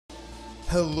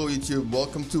Hello YouTube,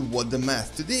 welcome to What the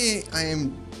Math. Today I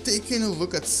am taking a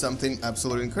look at something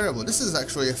absolutely incredible. This is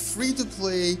actually a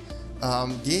free-to-play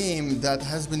game that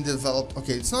has been developed.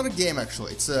 Okay, it's not a game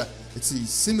actually, it's a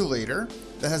simulator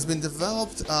that has been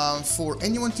developed for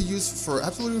anyone to use for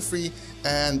absolutely free,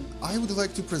 and I would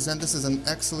like to present this as an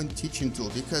excellent teaching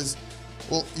tool because,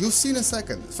 well, you'll see in a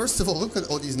second. First of all, look at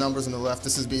all these numbers on the left.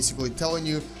 This is basically telling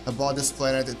you about this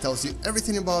planet. It tells you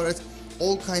everything about it.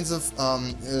 All kinds of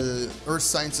Earth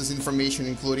sciences information,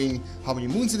 including how many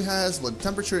moons it has, what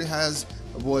temperature it has,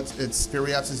 what its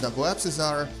periapsis and apoapsis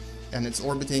are, and its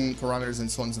orbiting parameters, and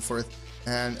so on and so forth.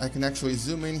 And I can actually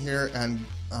zoom in here and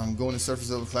go on the surface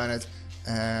of the planet,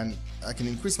 and I can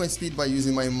increase my speed by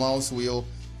using my mouse wheel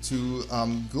to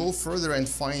go further and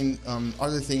find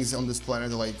other things on this planet,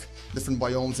 like different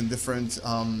biomes and different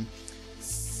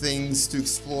things to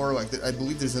explore. Like I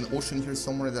believe there's an ocean here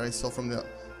somewhere that I saw from the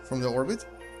orbit.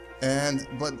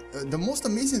 But the most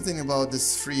amazing thing about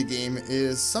this free game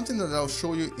is something that I'll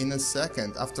show you in a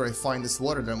second after I find this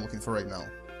water that I'm looking for right now.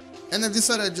 And I've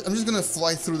decided I'm just gonna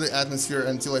fly through the atmosphere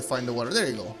until I find the water. There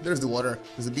you go. There's the water.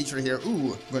 There's a beach right here.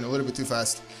 Ooh, going a little bit too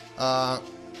fast.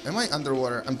 Am I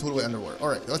underwater? I'm totally underwater.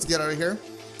 Alright, let's get out of here.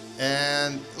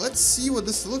 And let's see what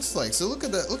this looks like. So look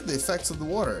at the effects of the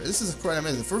water. This is quite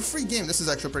amazing. For a free game, this is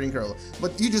actually pretty incredible.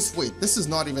 But you just wait. This is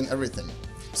not even everything.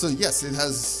 So yes, it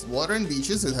has water and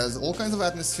beaches, it has all kinds of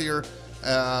atmosphere,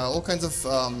 all kinds of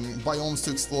biomes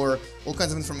to explore, all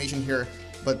kinds of information here.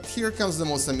 But here comes the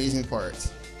most amazing part.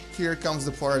 Here comes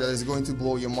the part that is going to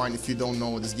blow your mind if you don't know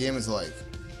what this game is like.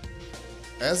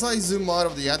 As I zoom out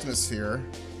of the atmosphere,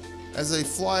 as I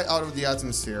fly out of the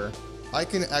atmosphere, I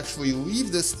can actually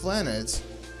leave this planet,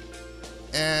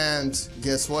 and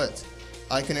guess what?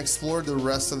 I can explore the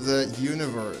rest of the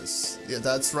universe. Yeah,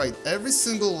 that's right. Every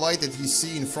single light that you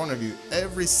see in front of you,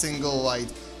 every single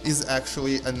light is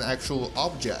actually an actual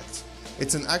object.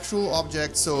 It's an actual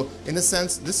object, so in a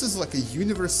sense, this is like a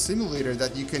universe simulator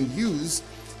that you can use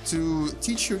to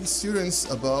teach your students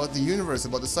about the universe,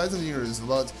 about the size of the universe,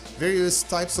 about various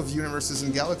types of universes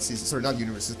and galaxies. Sorry, not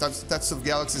universes, types of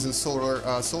galaxies and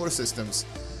solar systems.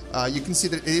 You can see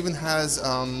that it even has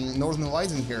northern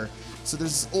lights in here. So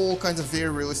there's all kinds of very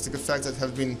realistic effects that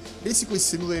have been basically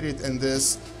simulated in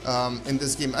this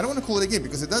game. I don't want to call it a game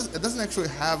because it doesn't actually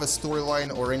have a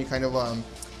storyline or any kind of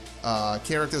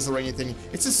characters or anything.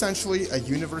 It's essentially a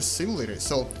universe simulator.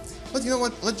 So, but you know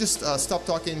what? Let's just stop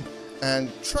talking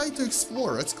and try to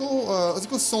explore. Let's go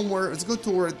somewhere. Let's go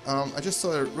toward. I just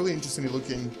saw a really interesting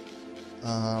looking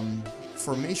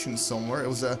formation somewhere. It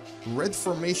was a red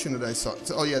formation that I saw.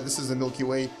 So, oh yeah, this is the Milky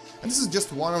Way, and this is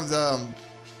just one of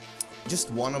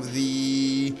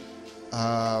the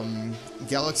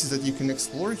galaxies that you can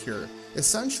explore here.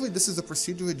 Essentially, this is a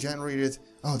procedurally generated.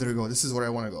 Oh, there we go. This is where I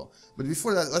want to go. But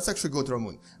before that, let's actually go to our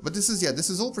moon. But this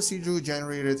is all procedurally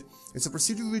generated. It's a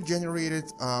procedurally generated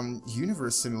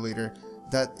universe simulator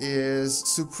that is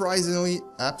surprisingly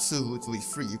absolutely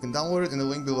free. You can download it in the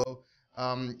link below.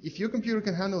 If your computer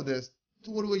can handle this,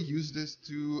 totally use this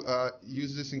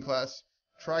in class.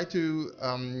 Try to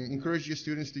encourage your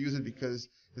students to use it because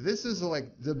this is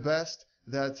like the best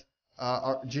that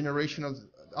our generation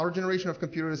of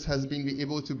computers has been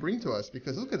able to bring to us.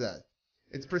 Because look at that,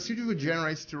 it procedurally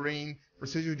generates terrain,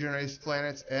 procedurally generates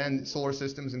planets and solar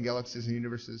systems and galaxies and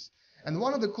universes. And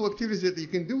one of the cool activities that you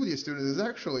can do with your students is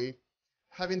actually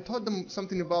having taught them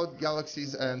something about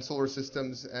galaxies and solar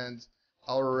systems and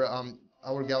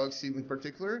our galaxy in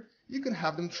particular. You can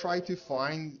have them try to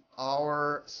find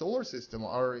our solar system,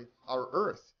 our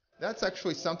Earth. That's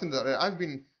actually something that I've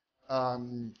been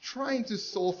trying to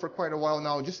solve for quite a while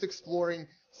now, just exploring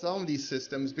some of these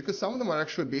systems, because some of them are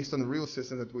actually based on the real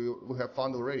system that we have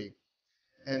found already.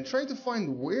 And trying to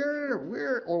find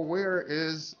where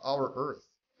is our Earth.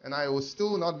 And I was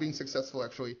still not being successful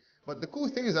actually. But the cool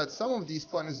thing is that some of these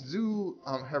planets do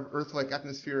have Earth-like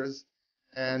atmospheres,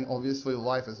 and obviously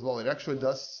life as well. It actually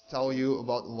does tell you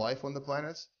about life on the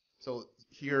planets. So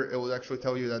here it will actually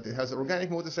tell you that it has organic,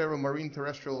 multicellular, marine,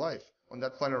 terrestrial life on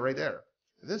that planet right there.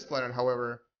 This planet,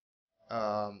 however,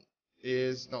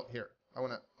 is no here. I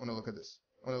wanna look at this.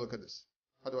 How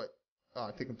do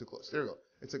I take them too close? There we go.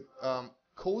 It's a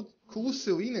cool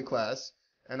Selena class,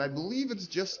 and I believe it's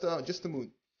just the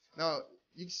moon. Now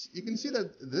you can see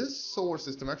that this solar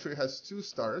system actually has two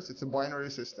stars. It's a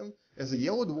binary system. It's a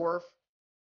yellow dwarf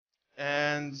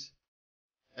and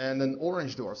an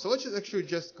orange dwarf. So let's actually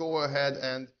just go ahead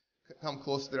and come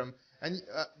close to them. And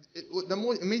the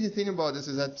most amazing thing about this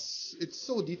is that it's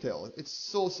so detailed. It's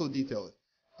so detailed.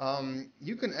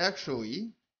 You can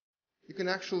actually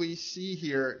see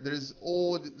here. There's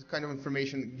all the kind of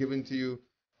information given to you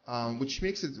which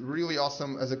makes it really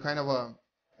awesome as a kind of a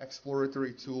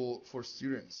exploratory tool for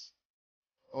students.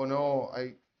 Oh no,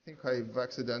 I think I've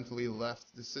accidentally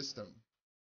left the system.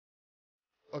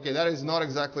 Okay, that is not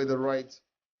exactly the right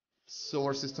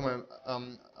solar system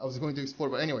I was going to explore,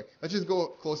 but anyway, let's just go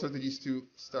closer to these two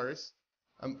stars.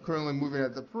 I'm currently moving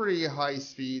at a pretty high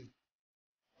speed.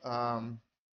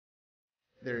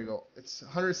 There you go. It's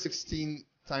 116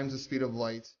 times the speed of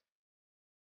light.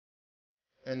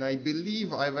 And I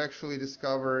believe I've actually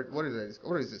discovered... What is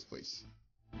this place?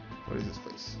 What is this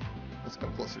place? Let's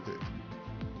come closer to it.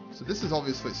 So this is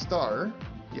obviously a star.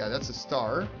 Yeah, that's a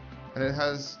star. And it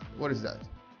has... What is that?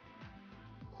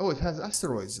 Oh, it has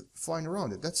asteroids flying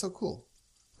around it. That's so cool.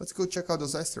 Let's go check out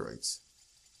those asteroids.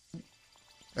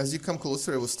 As you come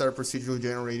closer, it will start procedurally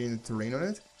generating the terrain on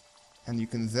it. And you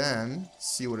can then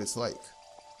see what it's like.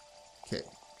 Okay.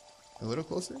 A little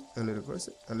closer, a little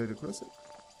closer, a little closer.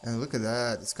 And look at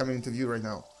that. It's coming into view right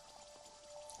now.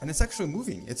 And it's actually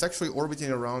moving. It's actually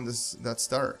orbiting around that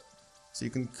star. So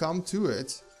you can come to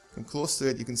it, come close to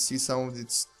it, you can see some of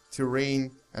its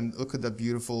terrain, and look at the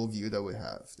beautiful view that we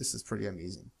have. This is pretty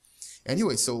amazing.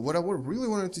 Anyway, so what I really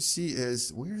wanted to see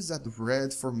is, where's that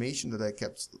red formation that I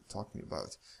kept talking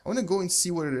about? I want to go and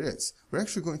see what it is. We're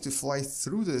actually going to fly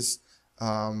through this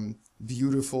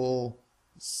beautiful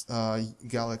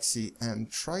galaxy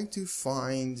and try to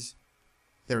find...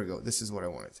 There we go, this is what I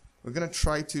wanted. We're going to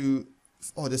try to...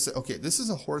 Oh, this is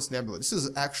a Horse Nebula. This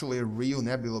is actually a real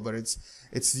nebula, but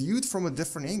it's viewed from a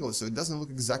different angle, so it doesn't look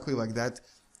exactly like that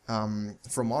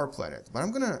from our planet. But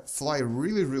I'm gonna fly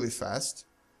really, really fast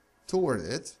toward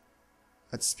it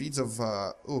at speeds of...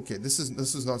 okay, this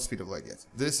is not speed of light yet.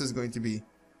 This is going to be...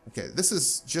 Okay, this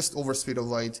is just over speed of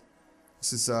light.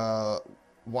 This is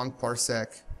 1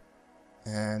 parsec.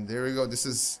 And there we go. This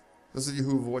is... Those of you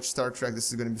who've watched Star Trek, this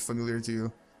is going to be familiar to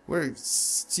you. We're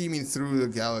steaming through the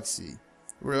galaxy.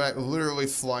 We're like literally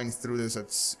flying through this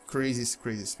at crazy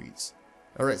speeds.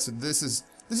 Alright, so this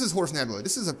is Horse Nebula.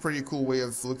 This is a pretty cool way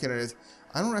of looking at it.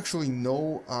 I don't actually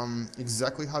know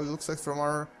exactly how it looks like from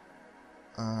our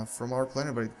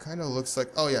planet, but it kind of looks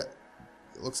like... Oh yeah,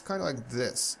 it looks kind of like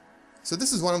this. So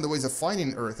this is one of the ways of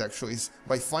finding Earth, actually, is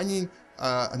by finding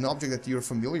an object that you're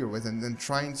familiar with and then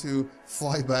trying to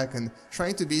fly back and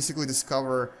trying to basically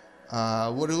discover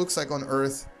what it looks like on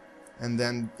Earth, and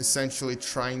then essentially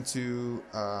trying to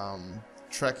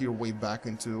track your way back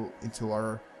into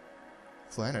our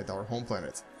planet, our home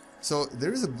planet. So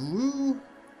there is a blue...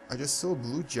 I just saw a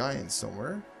blue giant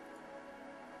somewhere.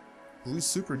 Blue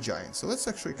supergiant. So let's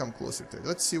actually come closer to it.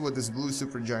 Let's see what this blue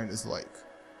supergiant is like.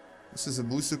 This is a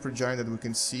blue supergiant that we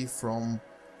can see from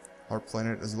our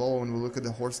planet as well when we look at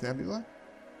the Horse Nebula.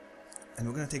 And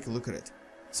we're going to take a look at it.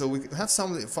 So we have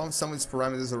found some of its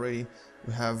parameters already.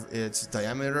 We have its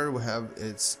diameter, we have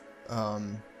its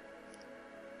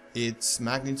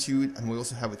magnitude, and we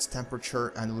also have its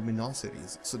temperature and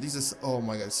luminosities. So this is... Oh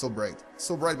my god, it's so bright.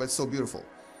 So bright, but so beautiful.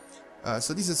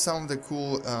 So these are some of the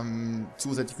cool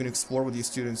tools that you can explore with your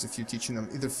students if you're teaching them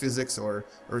either physics or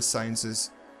earth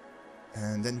sciences.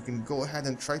 And then you can go ahead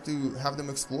and try to have them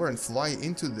explore and fly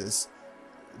into this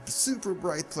super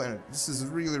bright planet. This is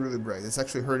really, really bright. It's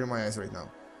actually hurting my eyes right now.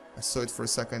 I saw it for a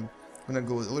second. I'm gonna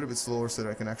go a little bit slower so that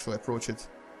I can actually approach it.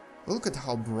 But look at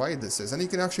how bright this is. And you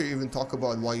can actually even talk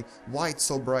about why it's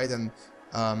so bright and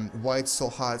why it's so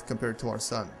hot compared to our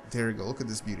sun. There you go. Look at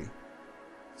this beauty.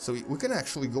 So we can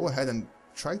actually go ahead and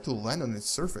try to land on its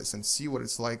surface and see what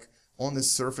it's like on the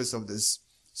surface of this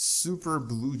super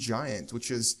blue giant, which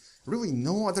is really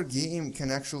no other game can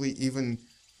actually even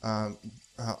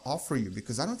offer you,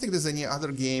 because I don't think there's any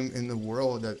other game in the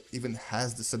world that even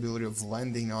has this ability of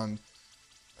landing on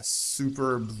a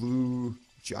super blue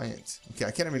giant. Okay,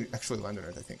 I can't even actually land on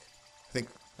it. I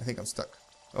think I'm stuck.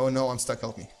 Oh no, I'm stuck.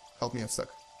 Help me! Help me! I'm stuck.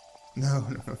 No.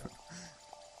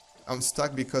 I'm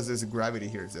stuck because there's a gravity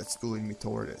here that's pulling me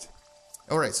toward it.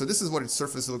 Alright, so this is what its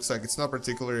surface looks like. It's not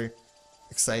particularly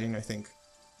exciting, I think.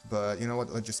 But you know what?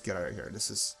 Let's just get out of here. This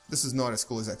is not as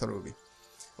cool as I thought it would be.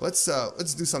 Let's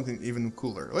do something even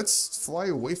cooler. Let's fly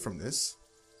away from this.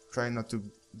 Try not to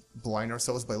blind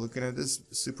ourselves by looking at this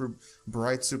super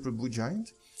bright, super blue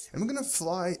giant. And we're gonna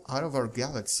fly out of our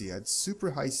galaxy at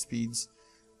super high speeds,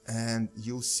 and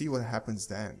you'll see what happens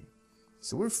then.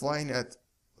 So we're flying at...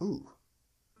 Ooh.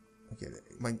 Okay,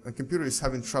 my computer is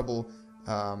having trouble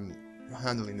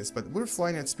handling this, but we're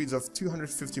flying at speeds of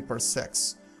 250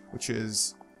 parsecs, which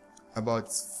is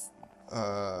about,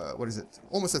 what is it?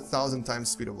 Almost 1,000 times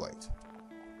speed of light.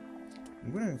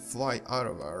 I'm going to fly out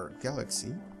of our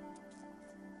galaxy,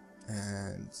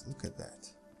 and look at that.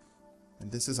 And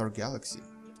this is our galaxy.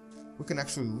 We can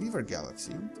actually leave our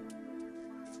galaxy.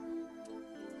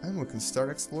 and we can start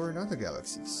exploring other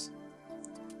galaxies.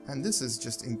 And this is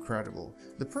just incredible.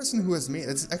 The person who has made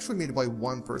it's actually made by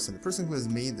one person. The person who has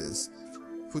made this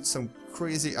put some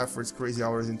crazy efforts, crazy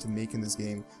hours into making this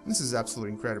game. And this is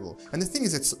absolutely incredible. And the thing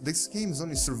is, this game is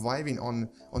only surviving on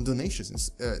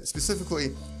donations,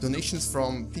 specifically donations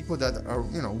from people that are,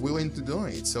 you know, willing to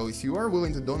donate. So if you are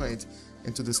willing to donate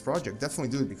into this project, definitely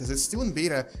do it, because it's still in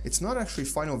beta. It's not actually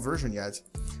final version yet,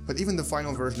 but even the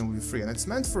final version will be free, and it's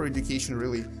meant for education,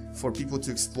 really, for people to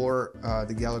explore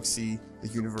the galaxy, the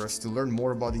universe, to learn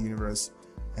more about the universe.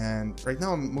 And right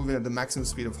now I'm moving at the maximum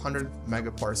speed of 100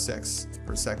 megaparsecs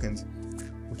per second,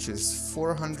 which is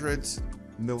 400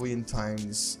 million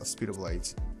times of speed of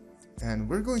light. And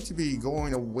we're going to be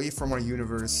going away from our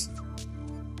universe.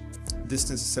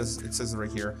 Distance, it says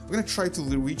right here. We're gonna try to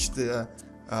reach the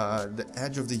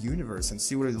edge of the universe and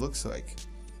see what it looks like.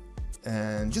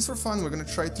 And just for fun, we're gonna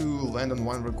try to land on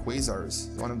one of our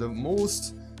quasars, one of the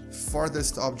most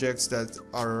farthest objects that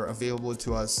are available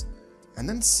to us, and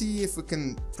then see if we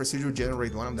can procedurally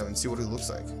generate one of them and see what it looks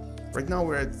like. Right now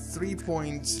we're at 4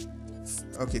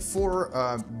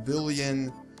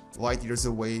 billion light years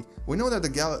away. We know that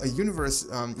the universe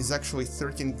is actually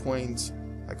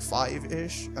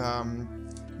 13.5-ish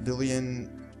billion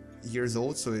years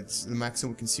old, so it's the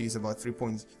maximum we can see is about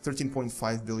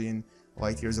 13.5 billion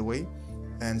light years away.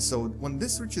 And so when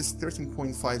this reaches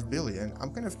 13.5 billion,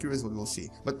 I'm kind of curious what we'll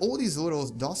see. But all these little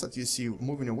dots that you see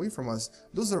moving away from us,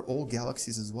 those are all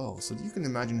galaxies as well. So you can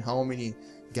imagine how many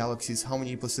galaxies, how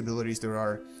many possibilities there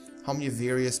are, how many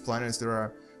various planets there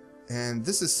are. And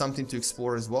this is something to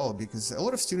explore as well, because a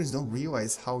lot of students don't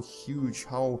realize how huge,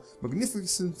 how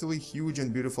magnificently huge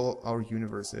and beautiful our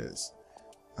universe is.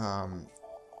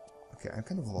 Okay, I'm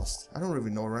kind of lost. I don't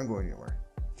really know where I'm going anywhere.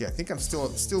 Okay, I think I'm still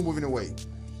moving away.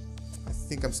 I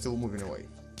think I'm still moving away.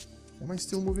 Am I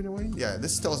still moving away? Yeah,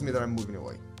 this tells me that I'm moving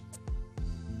away.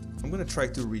 I'm gonna try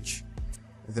to reach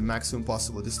the maximum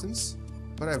possible distance,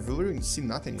 but I really see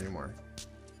nothing anymore.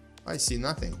 I see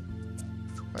nothing.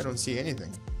 I don't see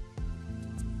anything.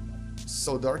 It's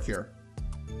so dark here.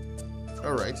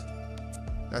 Alright.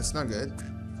 That's not good.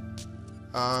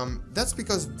 That's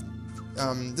because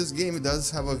this game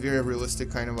does have a very realistic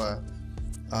kind of a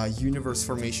universe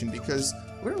formation, because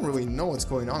we don't really know what's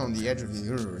going on the edge of the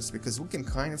universe, because we can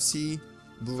kind of see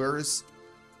blurs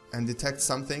and detect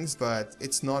some things, but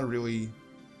it's not really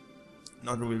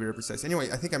very precise.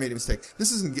 Anyway, I think I made a mistake.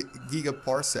 This is in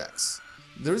gigaparsecs.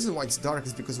 The reason why it's dark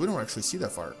is because we don't actually see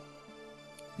that far.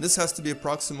 This has to be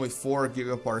approximately 4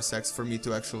 gigaparsecs for me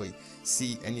to actually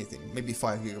see anything, maybe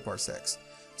 5 gigaparsecs.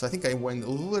 So I think I went a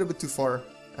little bit too far,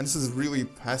 and this is really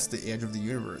past the edge of the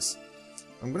universe.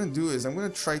 What I'm gonna do is I'm gonna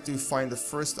try to find the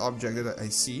first object that I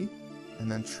see,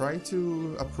 and then try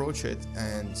to approach it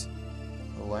and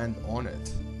land on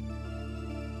it.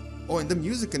 Oh, and the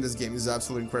music in this game is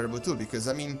absolutely incredible too, because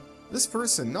I mean, this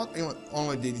person, not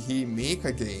only did he make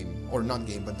a game, or not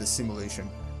game, but the simulation,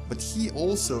 but he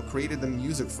also created the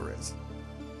music for it,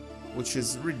 which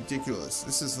is ridiculous.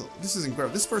 This is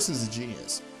incredible. This person is a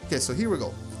genius. Okay, so here we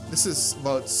go. This is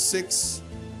about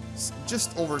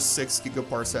just over 6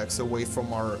 gigaparsecs away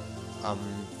from our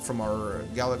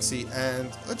galaxy,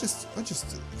 and let's just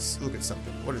look at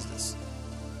something. What is this?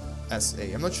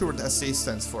 SA. I'm not sure what SA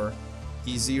stands for.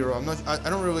 E0. I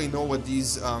don't really know what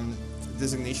these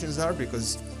designations are,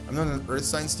 because I'm not an earth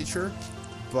science teacher,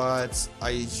 but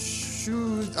I'm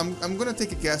gonna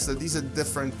take a guess that these are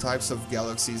different types of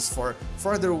galaxies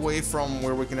farther away from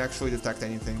where we can actually detect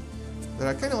anything. But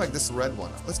I kind of like this red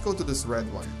one. Let's go to this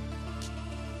red one.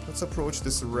 Let's approach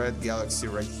this red galaxy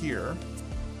right here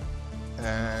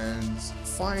and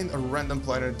find a random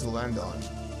planet to land on.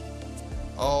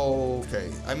 Okay,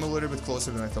 I'm a little bit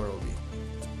closer than I thought it would be.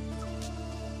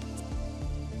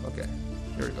 Okay,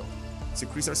 here we go. Let's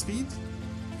increase our speed.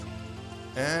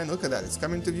 And look at that, it's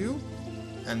coming to view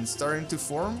and starting to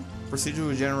form.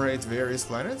 Procedurally generate various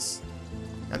planets.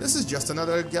 And this is just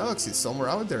another galaxy somewhere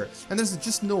out there. And there's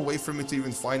just no way for me to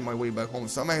even find my way back home,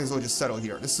 so I might as well just settle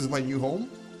here. This is my new home.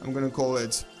 I'm gonna call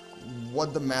it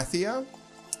What the Mathia.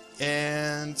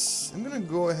 And I'm gonna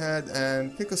go ahead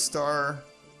and pick a star.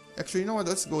 Actually, you know what?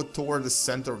 Let's go toward the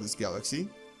center of this galaxy.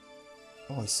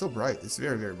 Oh, it's so bright. It's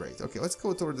very, very bright. Okay, let's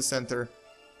go toward the center.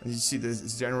 And you see this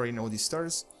is generating all these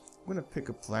stars. I'm gonna pick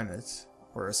a planet,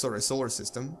 or a solar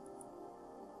system.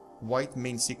 White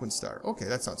main sequence star. Okay,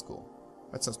 that sounds cool.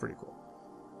 That sounds pretty cool.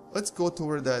 Let's go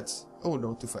toward that. Oh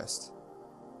no, too fast.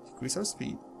 Increase our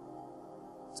speed.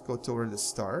 Let's go toward the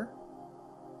star.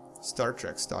 Star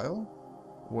Trek style,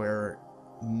 where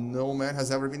no man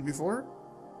has ever been before.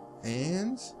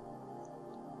 And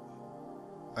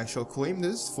I shall claim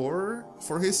this for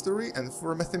history and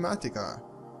for Mathematica.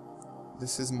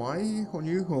 This is my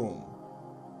new home.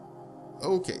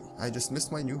 Okay, I just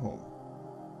missed my new home.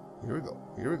 Here we go,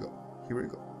 here we go, here we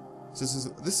go. So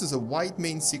this is a white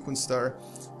main sequence star,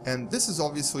 and this is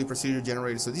obviously procedure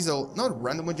generated. So these are not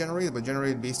randomly generated, but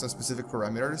generated based on specific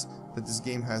parameters that this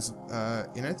game has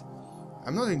in it.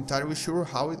 I'm not entirely sure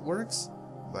how it works,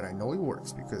 but I know it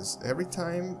works because every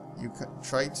time you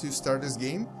try to start this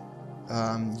game,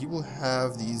 you will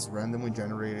have these randomly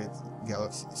generated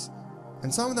galaxies.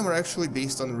 And some of them are actually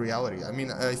based on reality. I mean,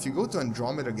 if you go to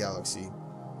Andromeda Galaxy,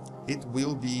 it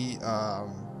will be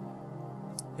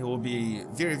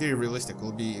very, very realistic. It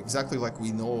will be exactly like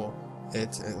we know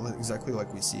it, exactly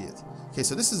like we see it. Okay,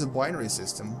 so this is a binary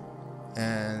system,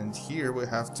 and here we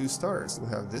have two stars. We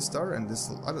have this star and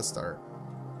this other star.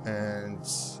 And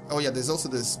oh yeah, there's also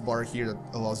this bar here that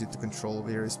allows you to control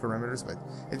various parameters, but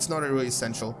it's not really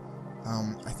essential.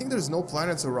 I think there's no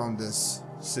planets around this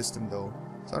system though,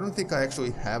 so I don't think I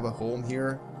actually have a home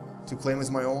here to claim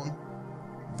as my own,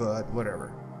 but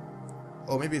whatever.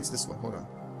 Oh, maybe it's this one. Hold on,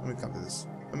 let me come to this.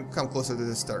 Let me come closer to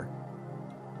this star.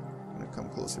 I'm gonna come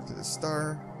closer to this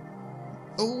star.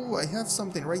 Oh, I have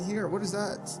something right here. What is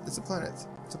that? It's a planet.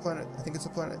 It's a planet. I think it's a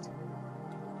planet.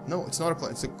 No, it's not a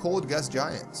planet. It's a cold gas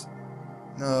giant.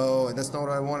 No, that's not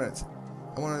what I wanted.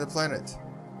 I wanted a planet.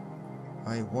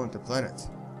 I want a planet.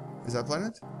 Is that a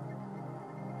planet?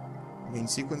 Main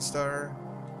sequence star.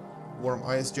 Warm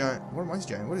ice giant. Warm ice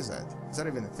giant. What is that? Is that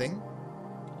even a thing?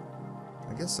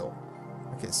 I guess so.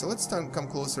 Okay, so let's come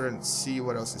closer and see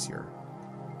what else is here.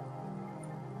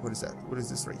 What is that? What is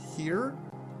this right here?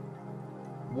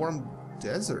 Warm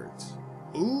desert.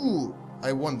 Ooh,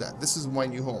 I want that. This is my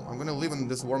new home. I'm gonna live in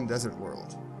this warm desert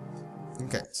world.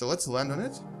 Okay, so let's land on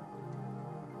it.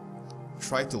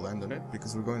 Try to land on it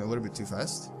because we're going a little bit too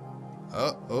fast.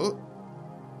 Oh,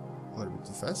 a little bit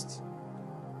too fast.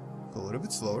 Go a little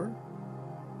bit slower.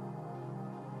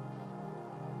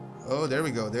 Oh, there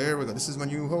we go. There we go. This is my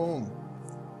new home.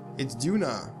 It's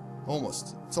Duna,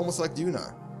 almost. It's almost like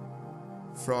Duna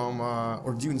from,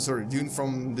 or Dune, sorry, Dune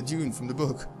from the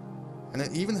book. And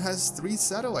it even has 3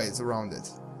 satellites around it,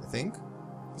 I think.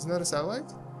 Isn't that a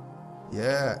satellite?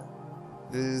 Yeah.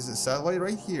 There's a satellite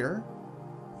right here.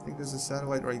 I think there's a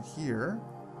satellite right here.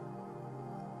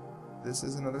 This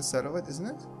is another satellite, isn't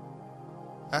it?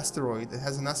 Asteroid. It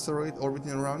has an asteroid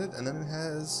orbiting around it, and then it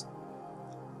has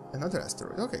another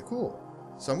asteroid. Okay, cool.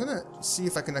 So I'm gonna see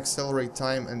if I can accelerate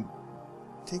time and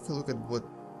take a look at what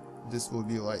this will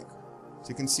be like. So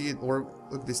you can see it, or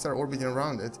look, they start orbiting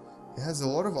around it. It has a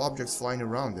lot of objects flying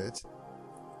around it,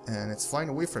 and it's flying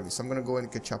away from me, so I'm gonna go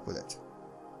and catch up with it.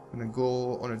 I'm gonna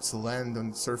go on its land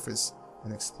on the surface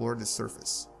and explore the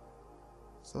surface.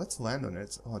 So let's land on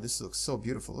it. Oh, this looks so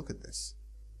beautiful. Look at this.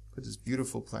 Look at this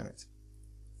beautiful planet.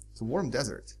 It's a warm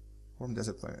desert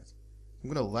planet. I'm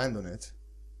gonna land on it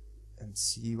and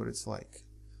see what it's like.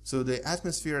 So the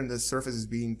atmosphere and the surface is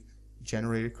being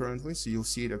generated currently, so you'll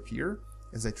see it appear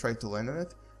as I try to land on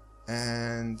it.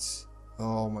 And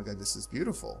oh my god, this is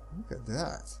beautiful. Look at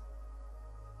that.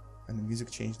 And the music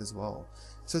changed as well.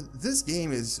 So this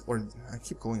game is, or I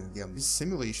keep calling it a game, this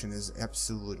simulation is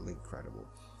absolutely incredible.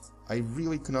 I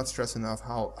really cannot stress enough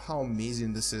how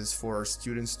amazing this is for our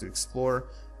students to explore,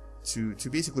 to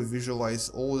basically visualize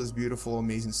all this beautiful,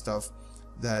 amazing stuff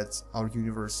that our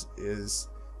universe is.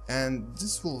 And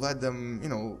this will let them, you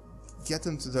know, get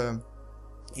into the,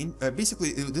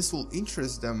 basically this will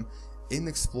interest them in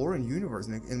exploring universe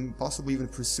and possibly even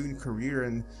pursuing career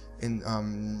in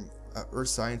earth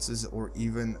sciences or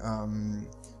even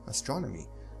astronomy.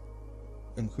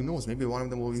 And who knows, maybe one of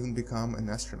them will even become an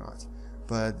astronaut.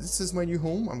 But this is my new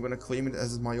home. I'm gonna claim it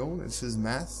as my own. This is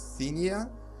Mathenia,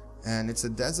 and it's a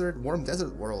desert, warm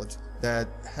desert world that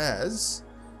has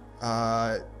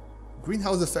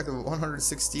greenhouse effect of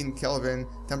 116 Kelvin,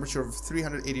 temperature of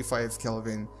 385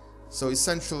 Kelvin. So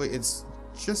essentially it's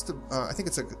just, I think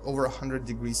it's like over 100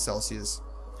 degrees Celsius.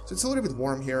 So it's a little bit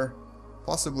warm here,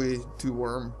 possibly too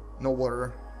warm. No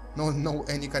water, no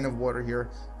any kind of water here,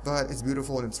 but it's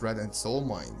beautiful and it's red and it's all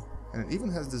mine. And it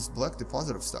even has this black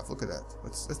deposit of stuff. Look at that.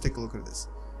 Let's take a look at this.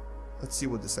 Let's see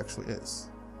what this actually is.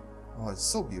 Oh, it's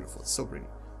so beautiful. It's so pretty.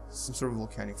 It's some sort of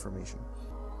volcanic formation.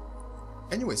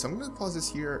 Anyway, so I'm going to pause this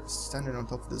here, standing on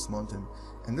top of this mountain.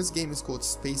 And this game is called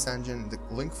Space Engine. The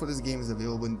link for this game is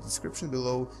available in the description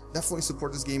below. Definitely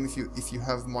support this game if you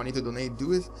have money to donate.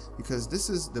 Do it, because this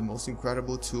is the most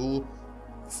incredible tool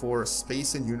for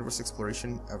space and universe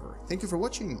exploration ever. Thank you for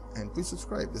watching, and please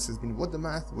subscribe. This has been What the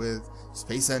Math with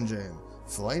Space Engine,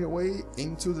 flying away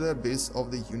into the abyss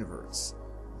of the universe.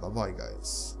 Bye bye,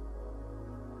 guys.